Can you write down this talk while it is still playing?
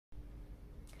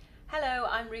Hello,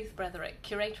 I'm Ruth Bretherick,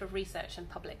 Curator of Research and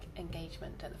Public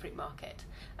Engagement at the Fruitmarket,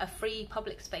 a free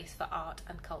public space for art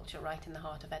and culture right in the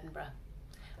heart of Edinburgh.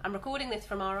 I'm recording this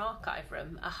from our archive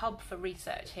room, a hub for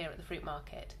research here at the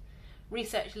Fruitmarket.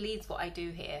 Research leads what I do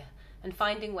here, and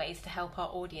finding ways to help our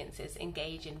audiences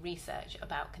engage in research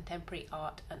about contemporary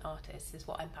art and artists is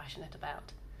what I'm passionate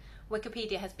about.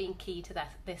 Wikipedia has been key to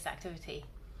this activity.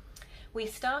 We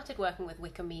started working with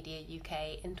Wikimedia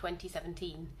UK in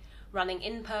 2017, running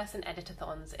in-person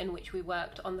editathons in which we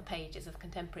worked on the pages of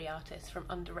contemporary artists from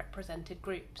underrepresented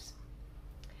groups.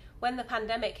 When the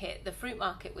pandemic hit, the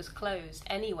Fruitmarket was closed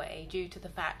anyway due to the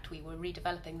fact we were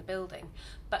redeveloping the building,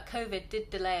 but COVID did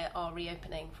delay our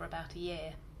reopening for about a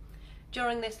year.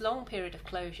 During this long period of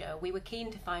closure, we were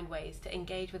keen to find ways to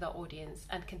engage with our audience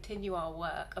and continue our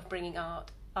work of bringing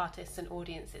artists and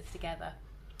audiences together.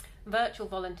 Virtual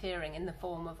volunteering in the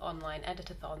form of online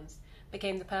editathons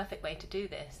became the perfect way to do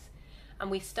this, and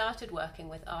we started working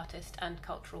with artist and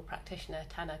cultural practitioner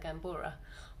Tana Gambura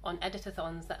on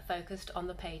editathons that focused on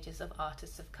the pages of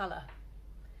artists of colour.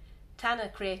 Tana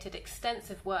created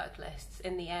extensive work lists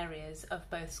in the areas of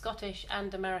both Scottish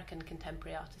and American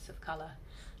contemporary artists of colour,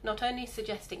 not only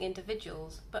suggesting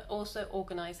individuals but also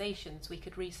organisations we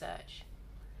could research.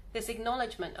 This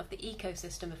acknowledgement of the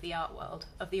ecosystem of the art world,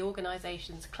 of the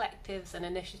organisations, collectives and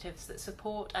initiatives that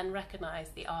support and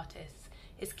recognise the artists,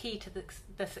 is key to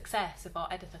the success of our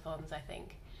editathons, I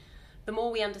think. The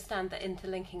more we understand the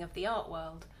interlinking of the art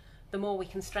world, the more we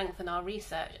can strengthen our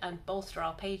research and bolster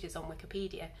our pages on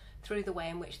Wikipedia through the way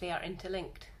in which they are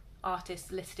interlinked.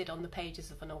 Artists listed on the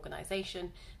pages of an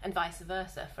organisation and vice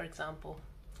versa, for example.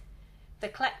 The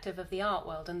collective of the art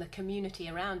world and the community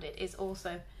around it is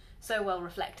also so well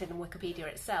reflected in Wikipedia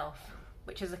itself,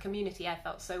 which is a community I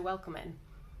felt so welcome in.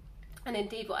 And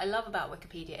indeed what I love about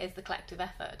Wikipedia is the collective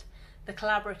effort, the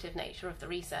collaborative nature of the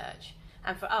research,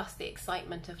 and for us the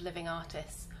excitement of living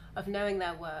artists, of knowing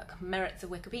their work merits a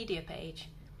Wikipedia page.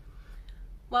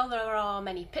 While there are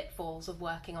many pitfalls of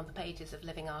working on the pages of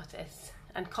living artists,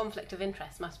 and conflict of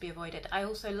interest must be avoided, I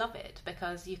also love it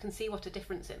because you can see what a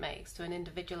difference it makes to an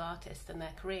individual artist and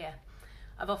their career.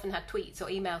 I've often had tweets or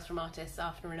emails from artists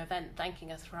after an event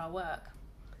thanking us for our work.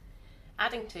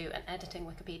 Adding to and editing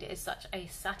Wikipedia is such a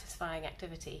satisfying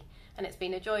activity, and it's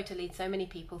been a joy to lead so many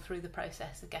people through the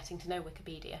process of getting to know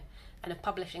Wikipedia and of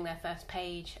publishing their first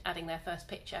page, adding their first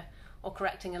picture, or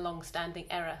correcting a long-standing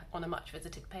error on a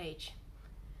much-visited page.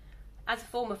 As a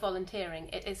form of volunteering,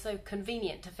 it is so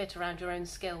convenient to fit around your own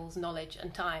skills, knowledge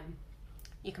and time.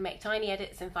 You can make tiny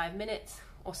edits in 5 minutes,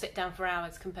 or sit down for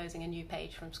hours composing a new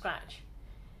page from scratch.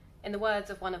 In the words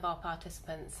of one of our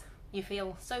participants, "You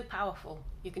feel so powerful,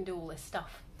 you can do all this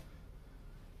stuff."